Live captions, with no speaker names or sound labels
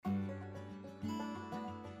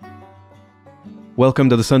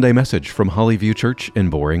Welcome to the Sunday message from Hollyview Church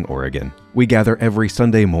in Boring, Oregon. We gather every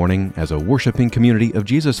Sunday morning as a worshiping community of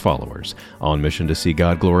Jesus followers on mission to see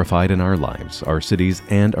God glorified in our lives, our cities,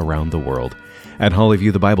 and around the world. At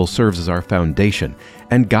Hollyview, the Bible serves as our foundation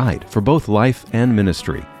and guide for both life and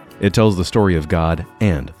ministry. It tells the story of God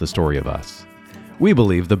and the story of us. We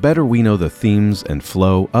believe the better we know the themes and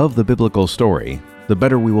flow of the biblical story, the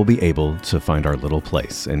better we will be able to find our little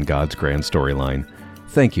place in God's grand storyline.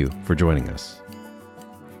 Thank you for joining us.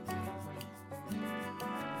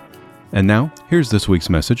 And now, here's this week's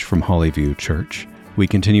message from Hollyview Church. We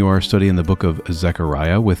continue our study in the book of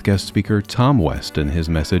Zechariah with guest speaker Tom West and his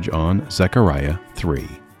message on Zechariah 3.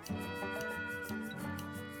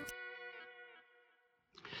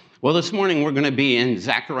 Well, this morning we're going to be in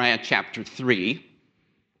Zechariah chapter 3,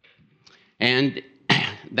 and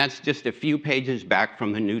that's just a few pages back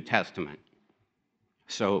from the New Testament.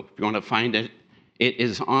 So if you want to find it, it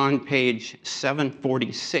is on page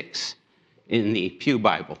 746 in the Pew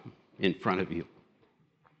Bible in front of you.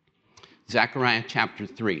 Zechariah chapter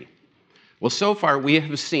 3. Well, so far we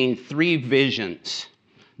have seen three visions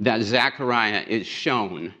that Zechariah is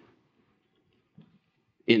shown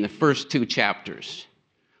in the first two chapters.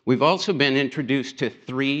 We've also been introduced to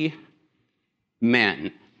three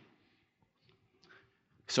men.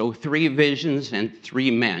 So 3 visions and 3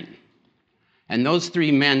 men. And those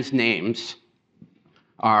 3 men's names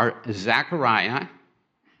are Zechariah,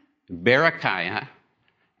 Berechiah,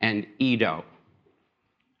 and Iddo.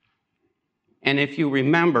 And if you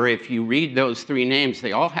remember, if you read those 3 names,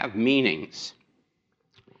 they all have meanings.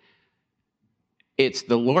 It's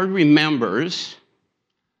the Lord remembers,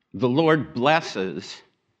 the Lord blesses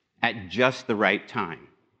at just the right time.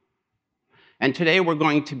 And today we're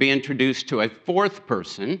going to be introduced to a 4th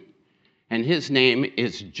person, and his name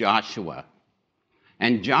is Joshua.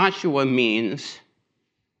 And Joshua means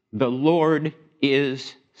the Lord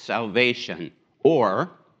is salvation, or,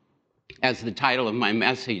 as the title of my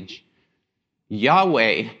message,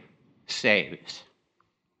 Yahweh saves.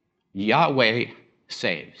 Yahweh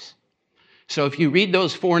saves. So if you read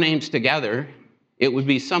those 4 names together, it would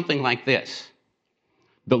be something like this.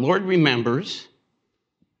 The Lord remembers,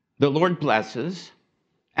 the Lord blesses,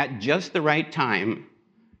 at just the right time,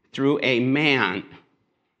 through a man,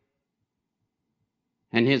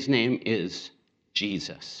 and his name is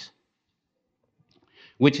Jesus,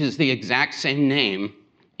 which is the exact same name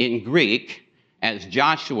in Greek as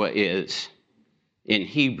Joshua is in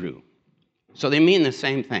Hebrew. So they mean the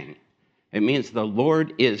same thing. It means the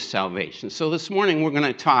Lord is salvation. So this morning we're going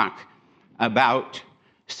to talk about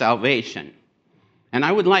salvation. And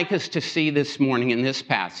I would like us to see this morning in this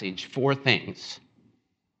passage 4 things.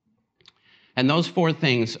 And those 4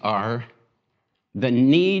 things are the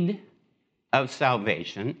need of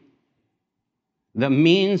salvation, the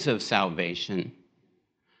means of salvation,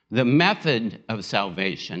 the method of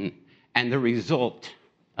salvation, and the result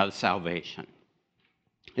of salvation.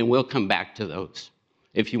 And we'll come back to those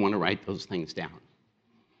if you want to write those things down.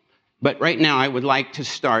 But right now I would like to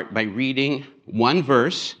start by reading one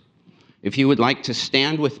verse. If you would like to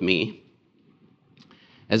stand with me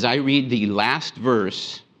as I read the last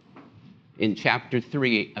verse in chapter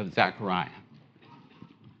 3 of Zechariah.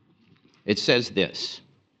 It says this: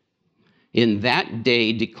 "In that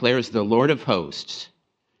day, declares the Lord of hosts,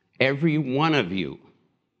 every one of you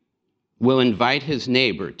will invite his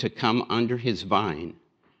neighbor to come under his vine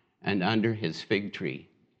and under his fig tree."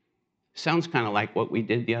 Sounds kind of like what we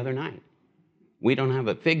did the other night. We don't have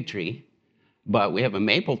a fig tree, but we have a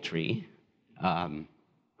maple tree.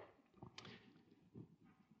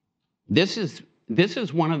 This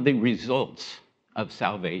is one of the results of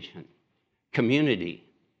salvation: community,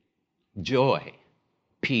 joy,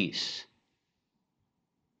 peace.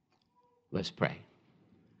 Let's pray.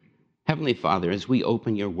 Heavenly Father, as we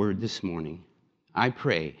open your word this morning, I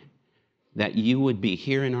pray that you would be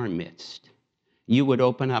here in our midst. You would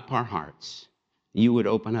open up our hearts. You would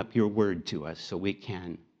open up your word to us so we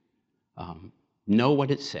can know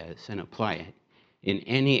what it says and apply it in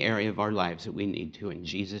any area of our lives that we need to. In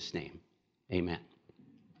Jesus' name, amen.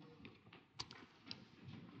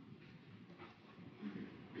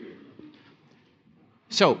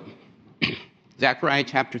 So, Zechariah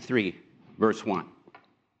chapter 3, verse 1.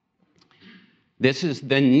 This is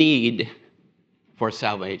the need for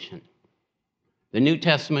salvation. The New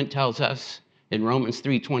Testament tells us in Romans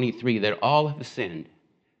 3:23 that all have sinned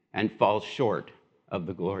and fall short of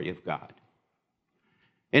the glory of God.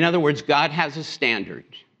 In other words, God has a standard,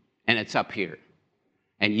 and it's up here.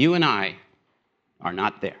 And you and I are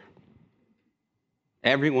not there.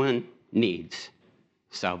 Everyone needs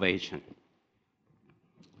salvation.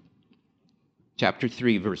 chapter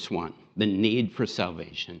 3, verse 1, the need for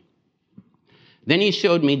salvation. Then he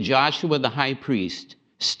showed me Joshua the high priest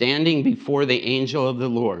standing before the angel of the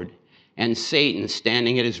Lord, and Satan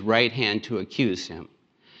standing at his right hand to accuse him.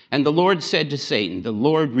 And the Lord said to Satan, "The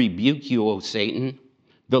Lord rebuke you, O Satan.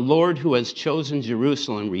 The Lord who has chosen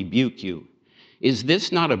Jerusalem rebuke you. Is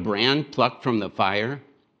this not a brand plucked from the fire?"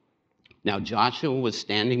 Now Joshua was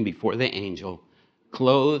standing before the angel,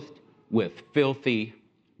 clothed with filthy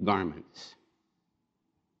garments.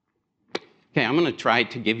 Okay, I'm going to try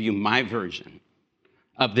to give you my version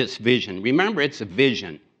of this vision. Remember, it's a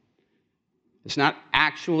vision. It's not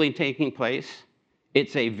actually taking place.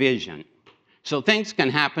 It's a vision. So things can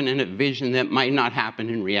happen in a vision that might not happen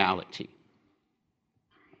in reality.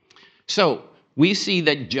 So we see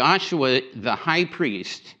that Joshua, the high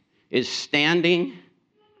priest, is standing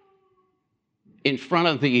in front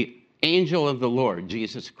of the angel of the Lord,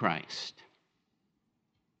 Jesus Christ.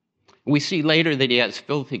 We see later that he has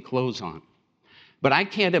filthy clothes on. But I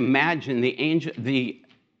can't imagine the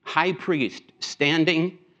high priest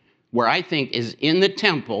standing where I think is in the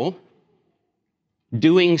temple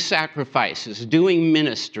doing sacrifices, doing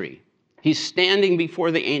ministry. He's standing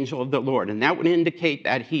before the angel of the Lord, and that would indicate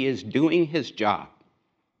that he is doing his job.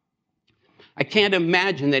 I can't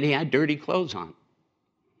imagine that he had dirty clothes on.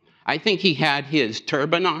 I think he had his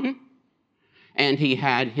turban on, and he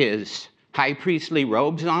had his high priestly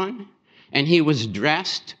robes on, and he was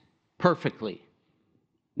dressed perfectly.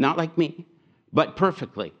 Not like me, but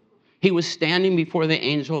perfectly. He was standing before the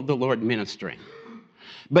angel of the Lord ministering.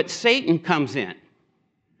 But Satan comes in,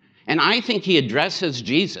 and I think he addresses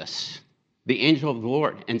Jesus, the angel of the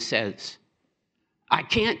Lord, and says, "I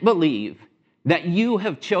can't believe that you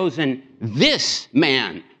have chosen this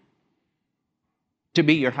man to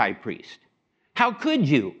be your high priest. How could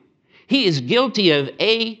you? He is guilty of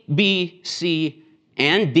A, B, C,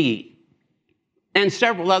 and D, and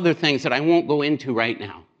several other things that I won't go into right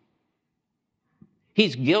now.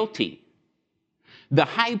 He's guilty." The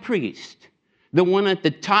high priest, the one at the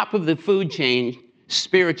top of the food chain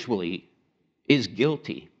spiritually, is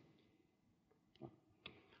guilty.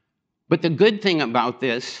 But the good thing about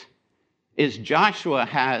this is Joshua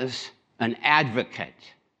has an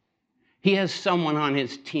advocate. He has someone on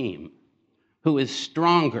his team who is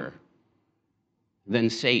stronger than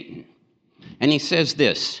Satan. And he says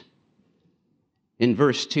this in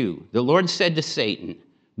verse 2, "The Lord said to Satan,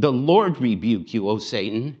 'The Lord rebuke you, O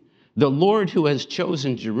Satan. The Lord who has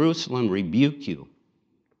chosen Jerusalem rebuke you.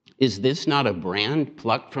 Is this not a brand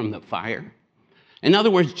plucked from the fire?'" In other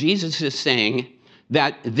words, Jesus is saying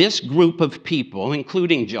that this group of people,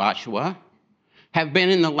 including Joshua, have been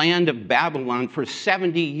in the land of Babylon for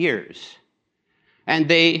 70 years. And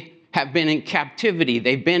they have been in captivity.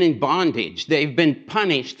 They've been in bondage. They've been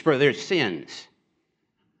punished for their sins.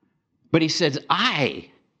 But he says, "I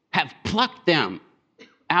have plucked them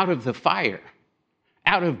out of the fire,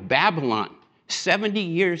 out of Babylon. 70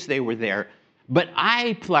 years they were there, but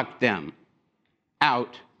I plucked them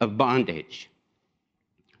out of bondage.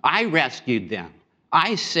 I rescued them.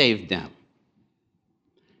 I saved them."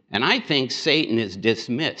 And I think Satan is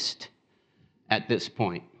dismissed at this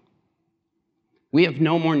point. "We have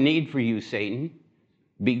no more need for you, Satan.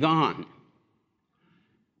 Be gone."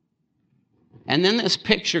 And then this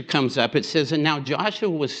picture comes up. It says, "And now Joshua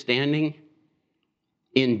was standing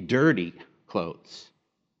in dirty clothes."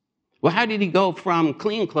 Well, how did he go from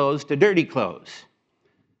clean clothes to dirty clothes?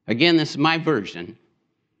 Again, this is my version.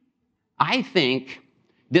 I think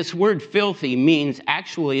this word filthy means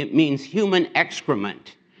human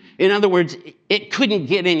excrement. In other words, it couldn't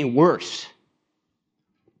get any worse.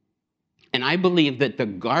 And I believe that the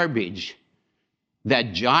garbage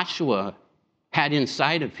that Joshua had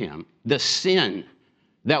inside of him, the sin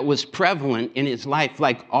that was prevalent in his life,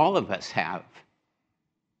 like all of us have,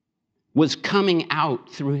 was coming out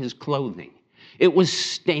through his clothing. It was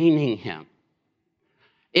staining him.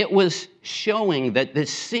 It was showing that the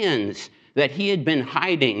sins that he had been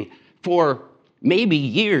hiding for maybe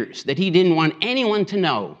years, that he didn't want anyone to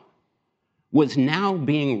know, was now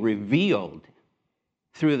being revealed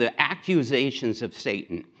through the accusations of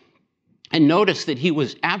Satan. And notice that he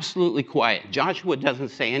was absolutely quiet. Joshua doesn't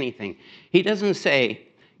say anything. He doesn't say,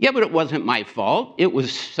 "Yeah, but it wasn't my fault. It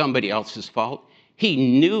was somebody else's fault." He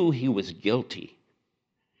knew he was guilty.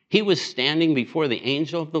 He was standing before the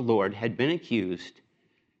angel of the Lord, had been accused,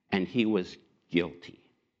 and he was guilty,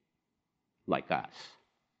 like us.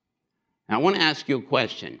 Now, I want to ask you a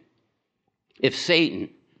question. If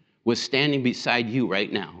Satan was standing beside you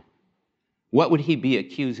right now, what would he be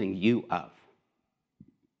accusing you of?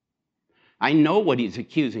 I know what he's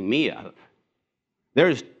accusing me of.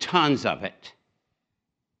 There's tons of it.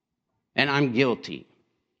 and I'm guilty.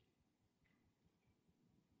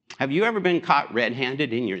 Have you ever been caught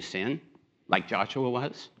red-handed in your sin, like Joshua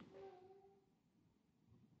was?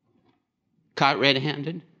 Caught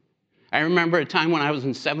red-handed? I remember a time when I was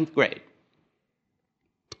in 7th grade.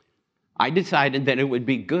 I decided that it would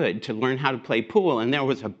be good to learn how to play pool, and there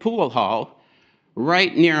was a pool hall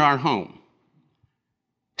right near our home.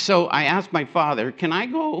 So I asked my father, can I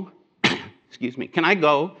go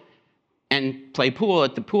and play pool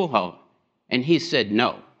at the pool hall? And he said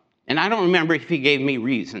no. And I don't remember if he gave me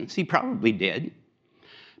reasons. He probably did.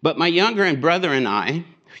 But my younger brother and I,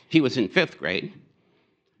 he was in 5th grade,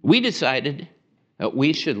 we decided that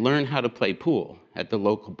we should learn how to play pool at the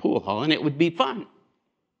local pool hall, and it would be fun.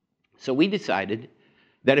 So we decided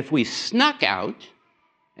that if we snuck out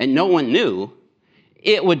and no one knew,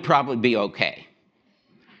 it would probably be okay.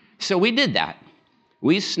 So we did that.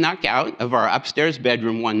 We snuck out of our upstairs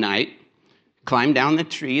bedroom one night, climbed down the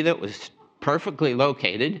tree that was perfectly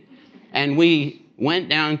located, and we went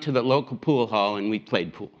down to the local pool hall and we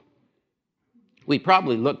played pool. We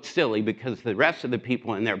probably looked silly because the rest of the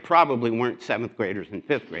people in there probably weren't 7th graders and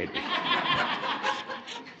 5th graders.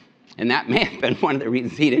 And that may have been one of the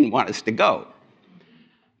reasons he didn't want us to go.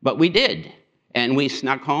 But we did. And we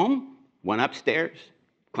snuck home, went upstairs,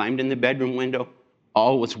 climbed in the bedroom window.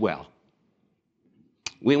 All was well.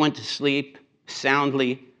 We went to sleep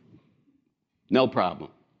soundly, no problem.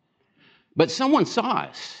 But someone saw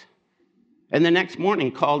us, and the next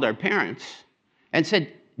morning called our parents and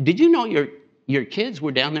said, did you know your kids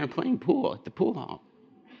were down there playing pool at the pool hall?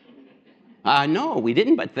 No, we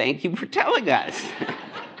didn't, but thank you for telling us.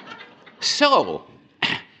 So,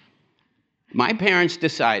 my parents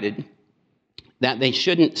decided that they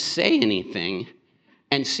shouldn't say anything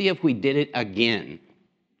and see if we did it again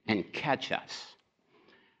and catch us.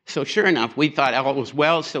 So sure enough, we thought all was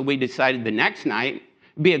well, so we decided the next night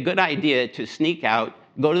it'd be a good idea to sneak out,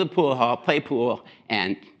 go to the pool hall, play pool,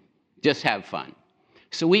 and just have fun.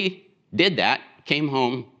 So we did that, came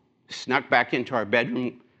home, snuck back into our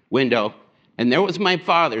bedroom window, and there was my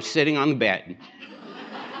father sitting on the bed.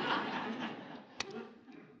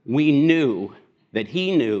 We knew that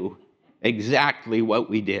he knew exactly what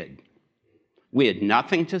we did. We had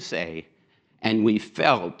nothing to say, and we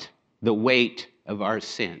felt the weight of our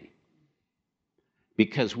sin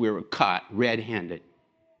because we were caught red-handed.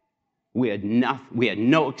 We had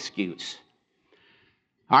no excuse.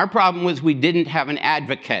 Our problem was we didn't have an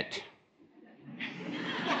advocate.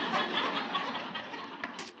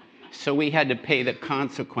 So we had to pay the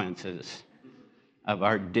consequences of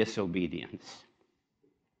our disobedience.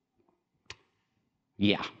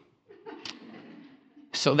 Yeah.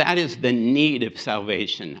 So that is the need of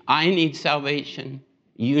salvation. I need salvation.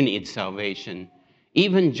 You need salvation.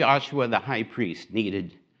 Even Joshua the high priest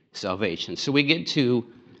needed salvation. So we get to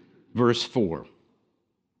verse 4.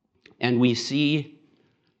 And we see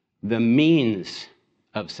the means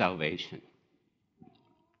of salvation.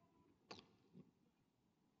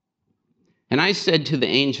 And I said to the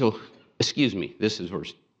angel,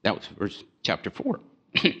 that was verse chapter 4.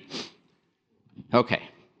 Okay,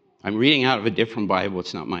 I'm reading out of a different Bible,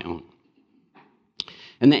 it's not my own.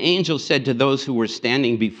 And the angel said to those who were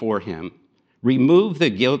standing before him, remove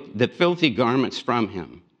the filthy garments from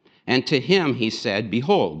him. And to him he said,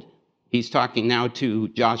 behold, he's talking now to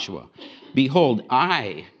Joshua, behold,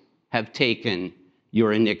 I have taken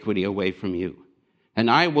your iniquity away from you,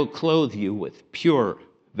 and I will clothe you with pure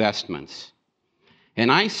vestments.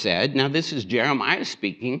 And I said, now this is Jeremiah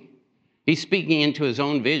speaking. He's speaking into his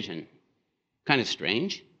own vision. Kind of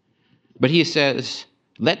strange. But he says,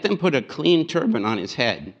 let them put a clean turban on his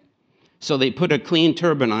head. So they put a clean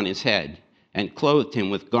turban on his head and clothed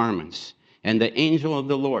him with garments. And the angel of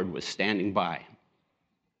the Lord was standing by.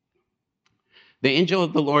 The angel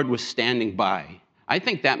of the Lord was standing by. I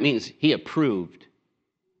think that means he approved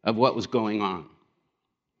of what was going on.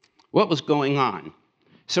 What was going on?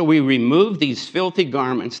 So we removed these filthy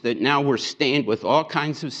garments that now were stained with all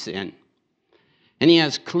kinds of sin. And he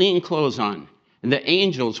has clean clothes on. And the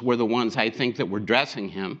angels were the ones, I think, that were dressing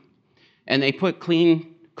him. And they put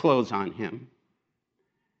clean clothes on him.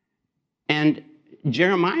 And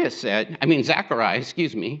Zechariah said,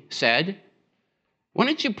 why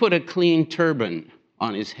don't you put a clean turban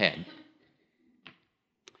on his head?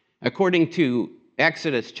 According to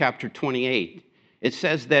Exodus chapter 28, it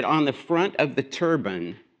says that on the front of the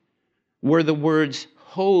turban were the words,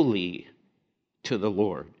 holy to the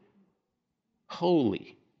Lord.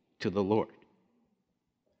 Holy to the Lord.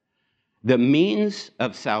 The means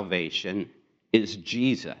of salvation is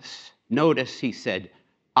Jesus. Notice he said,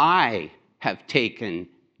 I have taken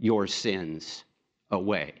your sins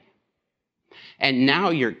away. And now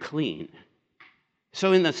you're clean.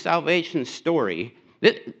 So in the salvation story,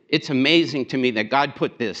 it's amazing to me that God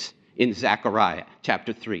put this in Zechariah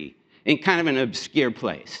chapter 3 in kind of an obscure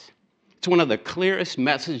place. It's one of the clearest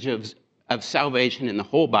messages of salvation in the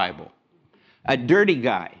whole Bible. A dirty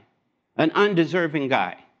guy, an undeserving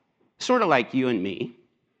guy, sort of like you and me.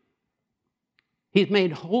 He's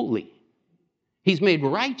made holy. He's made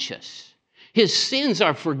righteous. His sins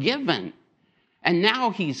are forgiven. And now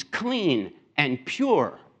he's clean and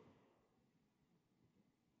pure.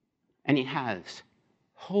 And he has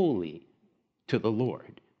holy to the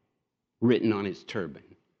Lord written on his turban.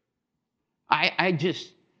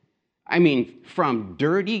 I mean, from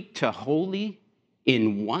dirty to holy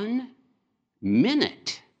in 1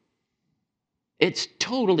 minute. It's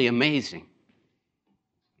totally amazing.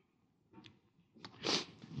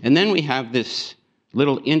 And then we have this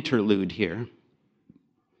little interlude here.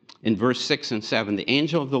 In verse 6 and 7, the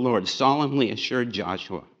angel of the Lord solemnly assured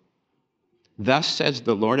Joshua, "Thus says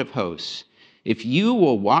the Lord of hosts, if you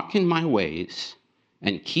will walk in my ways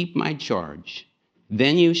and keep my charge,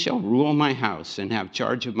 then you shall rule my house and have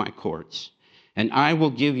charge of my courts, and I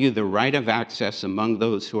will give you the right of access among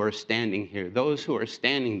those who are standing here." Those who are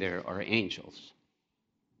standing there are angels.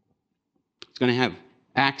 It's going to have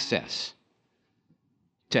access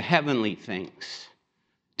to heavenly things,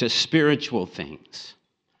 to spiritual things.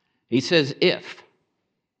 He says, if,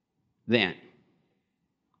 then.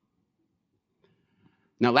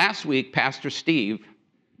 Now, last week, Pastor Steve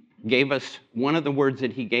gave us, one of the words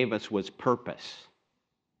that he gave us was purpose.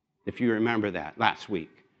 If you remember that last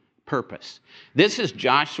week, purpose. This is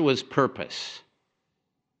Joshua's purpose.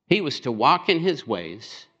 He was to walk in his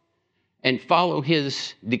ways and follow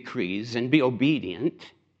his decrees and be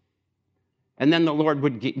obedient. And then the Lord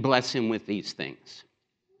would bless him with these things.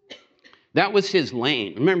 That was his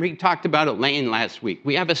lane. Remember, he talked about a lane last week.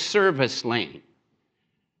 We have a service lane.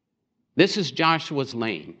 This is Joshua's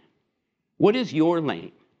lane. What is your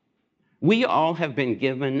lane? We all have been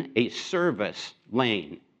given a service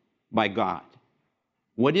lane by God.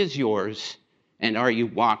 What is yours, and are you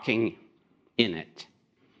walking in it?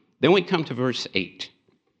 Then we come to verse 8,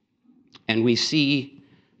 and we see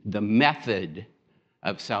the method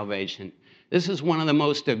of salvation. This is one of the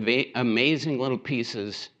most amazing little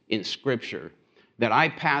pieces in Scripture that I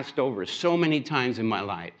passed over so many times in my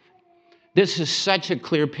life. This is such a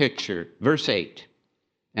clear picture. Verse 8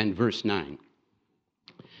 and verse 9.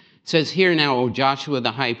 It says, "Hear now, O Joshua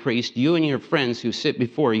the high priest, you and your friends who sit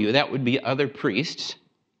before you," that would be other priests,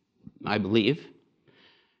 I believe,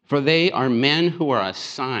 "for they are men who are a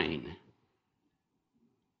sign."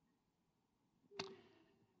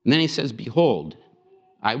 And then he says, "Behold,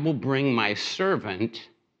 I will bring my servant,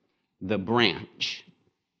 the branch.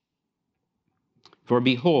 For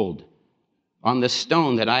behold, on the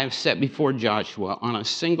stone that I have set before Joshua, on a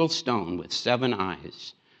single stone with 7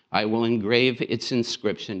 eyes, I will engrave its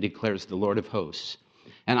inscription, declares the Lord of hosts.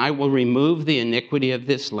 And I will remove the iniquity of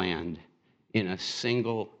this land in a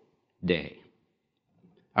single day."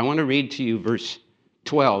 I want to read to you verse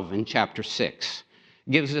 12 in chapter 6.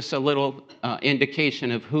 It gives us a little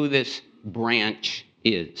indication of who this branch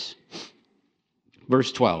is.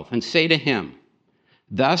 Verse 12, "And say to him,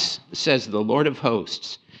 thus says the Lord of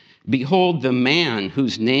hosts, behold the man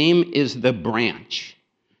whose name is the branch,"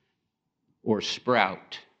 or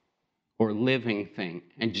sprout, or living thing.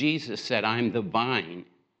 And Jesus said, "I'm the vine"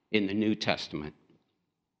 in the New Testament.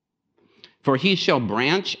 "For he shall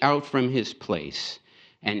branch out from his place,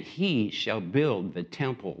 and he shall build the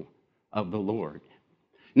temple of the Lord."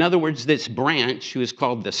 In other words, this branch, who is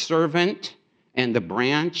called the servant and the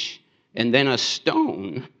branch, and then a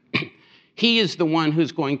stone, he is the one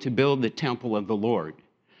who's going to build the temple of the Lord.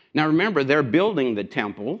 Now remember, they're building the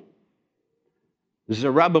temple.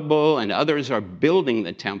 Zerubbabel and others are building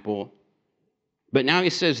the temple. But now he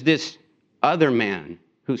says this other man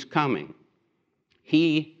who's coming,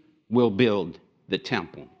 he will build the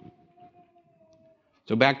temple.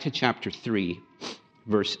 So back to chapter 3,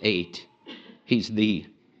 verse 8. He's the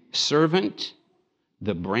servant,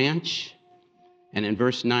 the branch, and in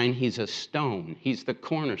verse 9, he's a stone. He's the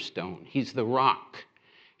cornerstone. He's the rock.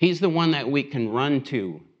 He's the one that we can run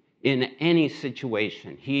to in any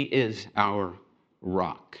situation. He is our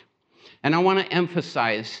rock. And I want to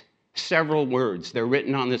emphasize several words. They're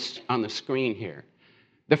written on the screen here.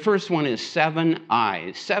 The first one is 7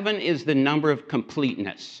 eyes. 7 is the number of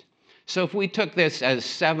completeness. So if we took this as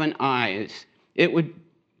 7 eyes, it would,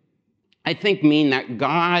 I think, mean that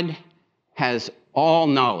God has all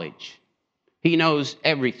knowledge. He knows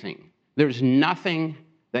everything. There's nothing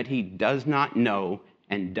that he does not know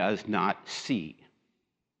and does not see.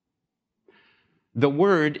 The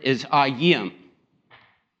word is ayim.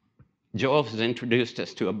 Joel has introduced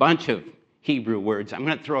us to a bunch of Hebrew words. I'm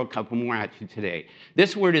going to throw a couple more at you today.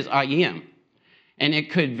 This word is ayim, and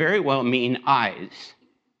it could very well mean eyes,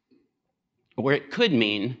 or it could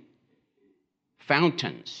mean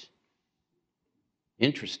fountains.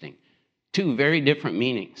 Interesting. Two very different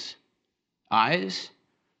meanings. Eyes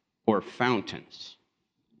or fountains.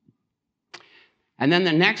 And then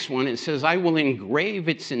the next one, it says, I will engrave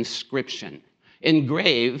its inscription.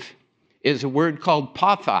 Engrave is a word called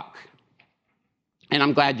pathak. And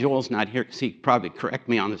I'm glad Joel's not here because he could probably correct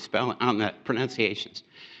me on the spelling, on the pronunciations.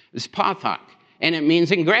 It's pathak, and it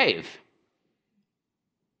means engrave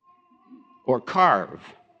or carve,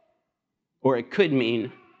 or it could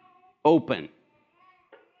mean open.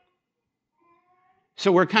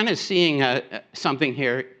 So we're kind of seeing something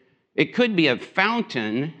here. It could be a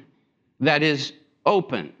fountain that is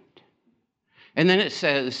opened. And then it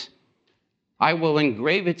says, I will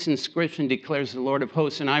engrave its inscription, declares the Lord of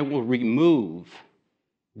hosts, and I will remove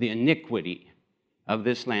the iniquity of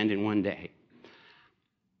this land in one day.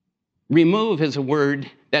 Remove is a word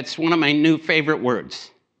that's one of my new favorite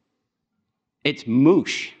words. It's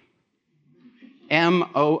moosh.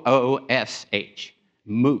 M-O-O-S-H.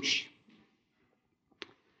 Moosh.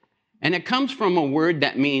 And it comes from a word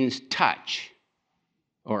that means touch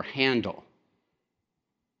or handle.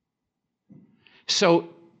 So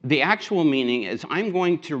the actual meaning is I'm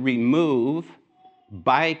going to remove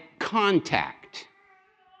by contact.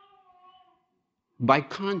 By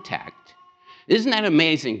contact. Isn't that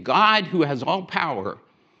amazing? God, who has all power,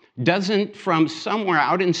 doesn't from somewhere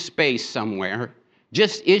out in space somewhere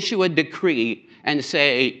just issue a decree and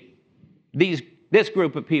say, this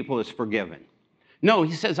group of people is forgiven. No,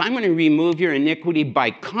 he says, I'm going to remove your iniquity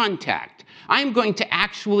by contact. I'm going to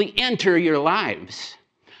actually enter your lives.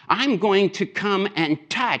 I'm going to come and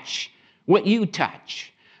touch what you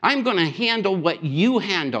touch. I'm going to handle what you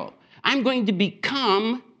handle. I'm going to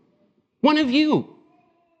become one of you.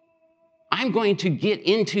 I'm going to get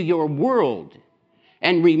into your world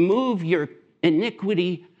and remove your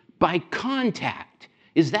iniquity by contact.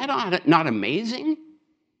 Is that not amazing?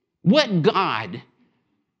 What God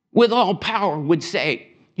with all power would say,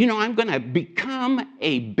 I'm going to become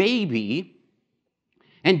a baby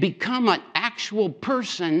and become an actual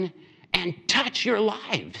person and touch your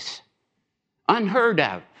lives? Unheard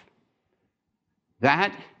of.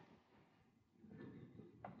 That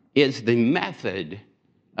is the method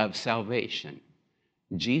of salvation.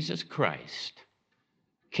 Jesus Christ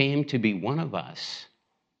came to be one of us,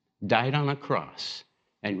 died on a cross,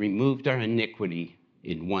 and removed our iniquity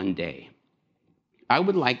in one day. I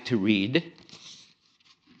would like to read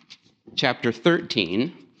chapter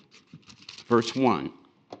 13, verse 1.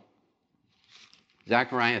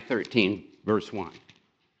 Zechariah 13, verse 1.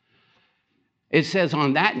 It says,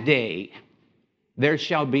 on that day there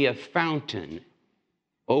shall be a fountain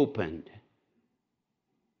opened.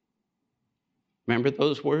 Remember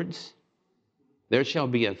those words? There shall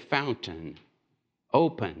be a fountain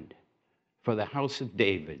opened for the house of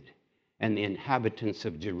David and the inhabitants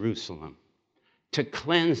of Jerusalem, to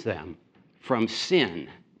cleanse them from sin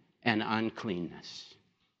and uncleanness.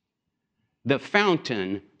 The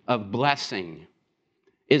fountain of blessing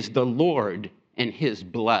is the Lord and his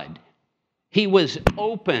blood. He was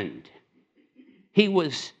opened. He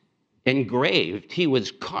was engraved. He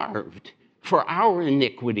was carved for our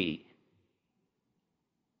iniquity.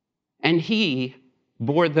 And he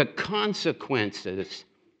bore the consequences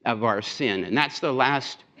of our sin. And that's the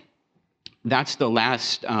last,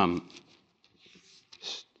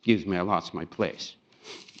 excuse me, I lost my place.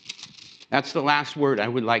 That's the last word I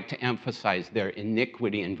would like to emphasize there,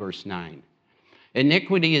 iniquity in verse 9.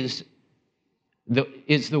 Iniquity is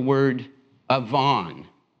the word avon,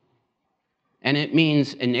 and it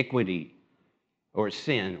means iniquity or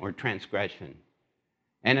sin or transgression.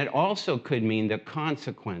 And it also could mean the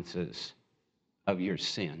consequences of your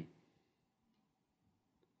sin.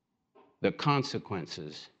 The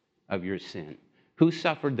consequences of your sin. Who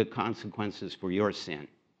suffered the consequences for your sin?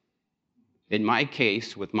 In my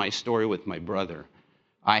case, with my story with my brother,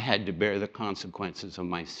 I had to bear the consequences of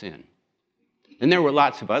my sin. And there were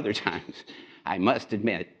lots of other times, I must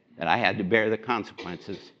admit, that I had to bear the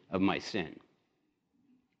consequences of my sin.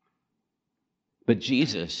 But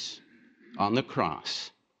Jesus, on the cross,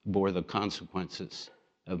 bore the consequences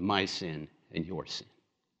of my sin and your sin.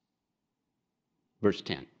 Verse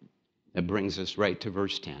 10. That brings us right to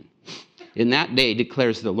verse 10. In that day,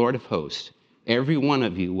 declares the Lord of hosts, every one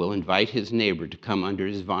of you will invite his neighbor to come under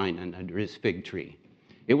his vine and under his fig tree.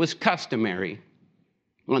 It was customary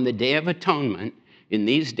on the Day of Atonement in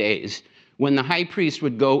these days when the high priest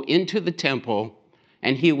would go into the temple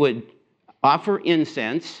and he would offer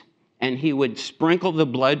incense, and he would sprinkle the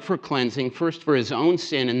blood for cleansing, first for his own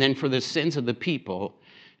sin and then for the sins of the people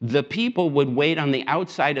would wait on the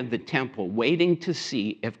outside of the temple, waiting to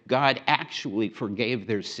see if God actually forgave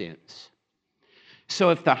their sins. So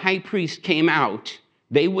if the high priest came out,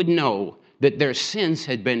 they would know that their sins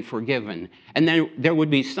had been forgiven. And then there would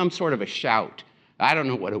be some sort of a shout. I don't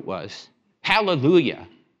know what it was. Hallelujah.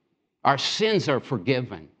 Our sins are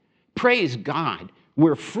forgiven. Praise God.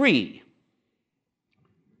 We're free.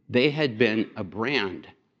 They had been a brand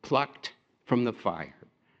plucked from the fire.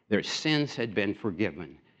 Their sins had been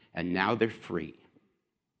forgiven, and now they're free.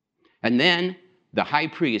 And then the high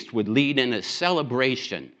priest would lead in a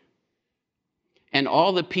celebration, and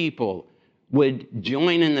all the people would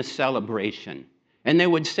join in the celebration, and they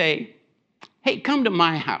would say, hey, come to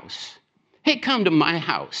my house. Hey, come to my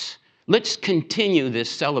house. Let's continue this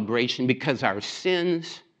celebration because our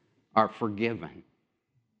sins are forgiven.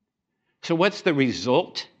 So what's the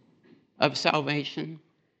result of salvation?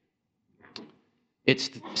 It's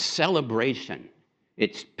celebration.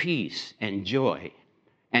 It's peace and joy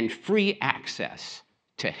and free access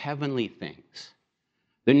to heavenly things.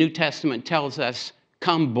 The New Testament tells us,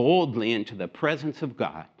 come boldly into the presence of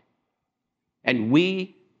God. And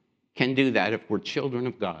we can do that if we're children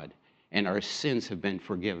of God and our sins have been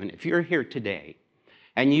forgiven. If you're here today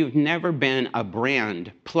and you've never been a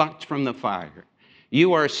brand plucked from the fire,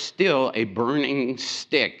 you are still a burning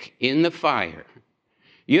stick in the fire.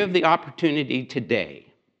 You have the opportunity today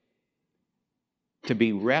to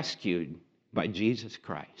be rescued by Jesus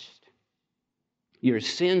Christ. Your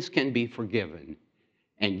sins can be forgiven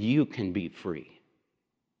and you can be free.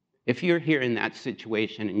 If you're here in that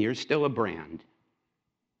situation and you're still a brand,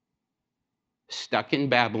 stuck in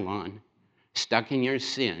Babylon, stuck in your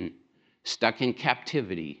sin, stuck in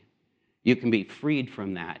captivity, you can be freed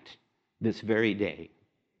from that this very day.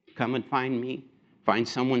 Come and find me, find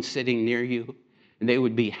someone sitting near you, and they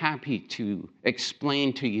would be happy to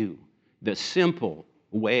explain to you the simple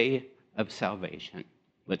way of salvation.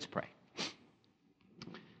 Let's pray.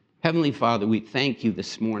 Heavenly Father, we thank you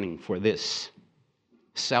this morning for this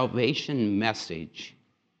salvation message,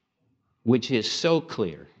 which is so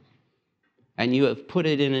clear, and you have put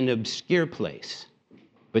it in an obscure place,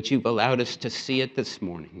 but you've allowed us to see it this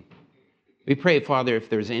morning. We pray, Father, if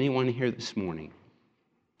there's anyone here this morning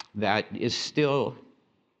that is still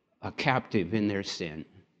a captive in their sin,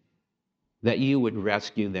 that you would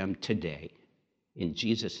rescue them today. In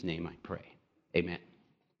Jesus' name I pray. Amen.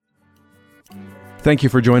 Thank you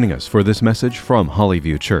for joining us for this message from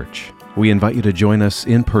Hollyview Church. We invite you to join us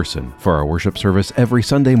in person for our worship service every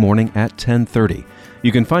Sunday morning at 10:30.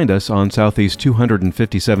 You can find us on Southeast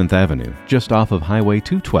 257th Avenue, just off of Highway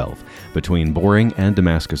 212, between Boring and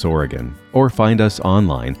Damascus, Oregon, or find us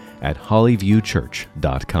online at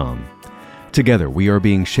hollyviewchurch.com. Together, we are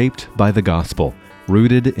being shaped by the gospel,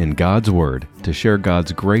 rooted in God's Word to share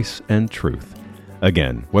God's grace and truth.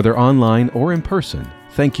 Again, whether online or in person,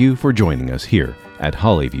 thank you for joining us here at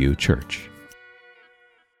Hollyview Church.